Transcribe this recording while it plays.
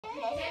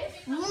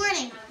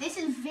Warning, this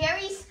is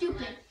very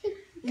stupid.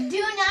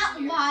 Do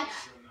not watch,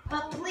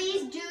 but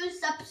please do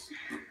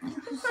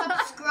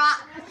subscribe.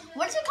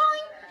 What is it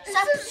calling?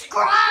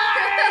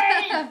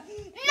 Subscribe!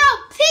 No,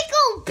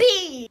 pickle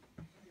pea!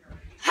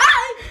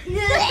 Hi!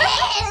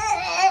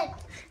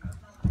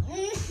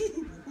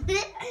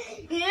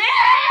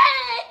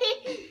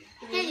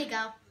 Here you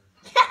go.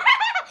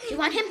 Do you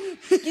want him?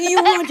 Do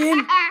you want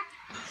him?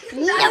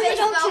 No, you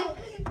don't.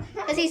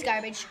 Because he's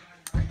garbage.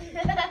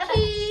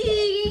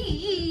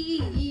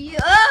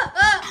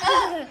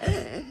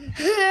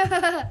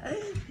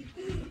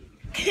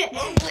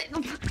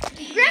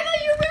 Grandma,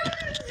 you ruined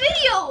the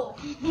video!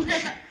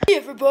 Hey,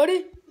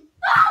 everybody.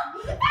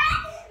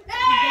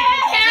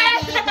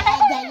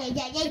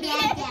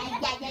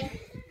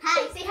 Hi,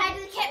 say hi to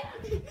the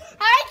kitten.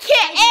 Hi,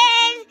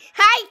 kitten.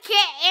 Hi,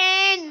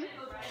 kitten.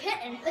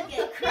 Kitten, look at it.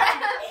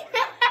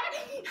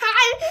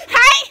 Hi.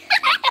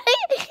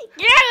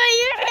 Grandma,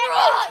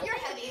 you're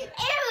heavy.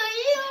 Ew,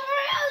 you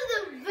ruined the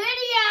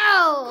video.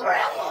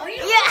 Grandma,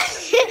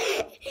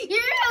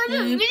 you ruined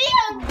the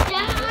video,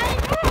 Dad.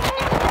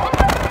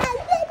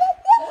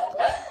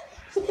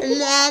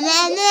 Na na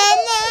na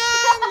na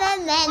na na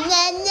na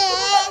na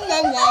na na na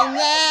na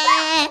na.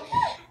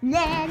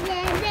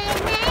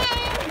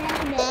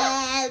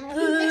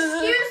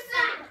 Excuse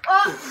me.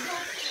 Oh.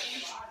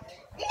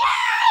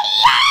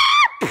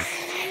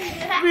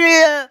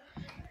 You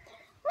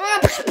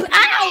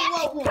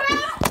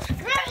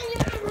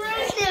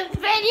ruined the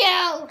video.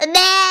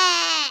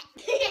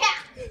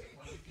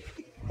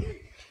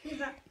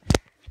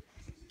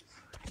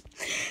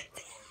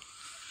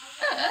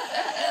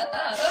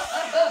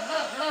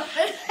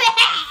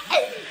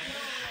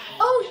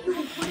 Oh, you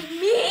with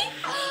me?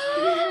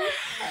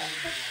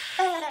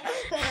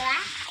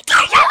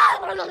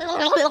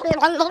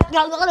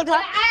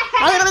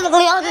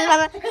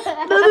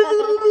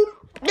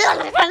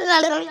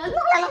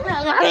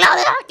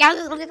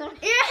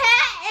 Your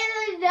hat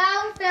is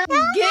down.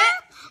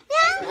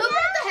 Who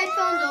brought the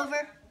headphones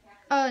over?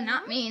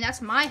 Not me.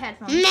 That's my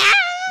headphones.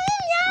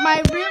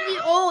 My really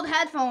old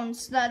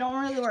headphones that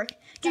don't really work.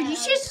 Dude, you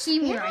should see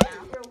me right now.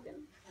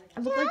 I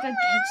look like a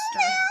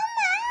gangster.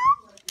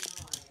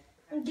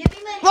 Give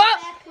me my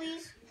hat back,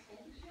 please.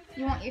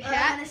 You want your I'm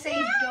hat? gonna say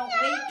don't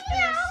wake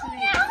and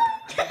sleep.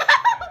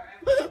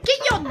 Get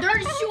your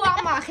dirty shoe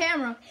out my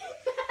camera.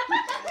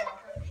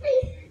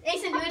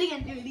 Asen, do it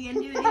again.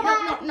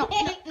 No.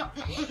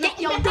 Get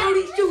your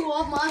dirty shoe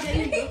off my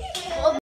camera.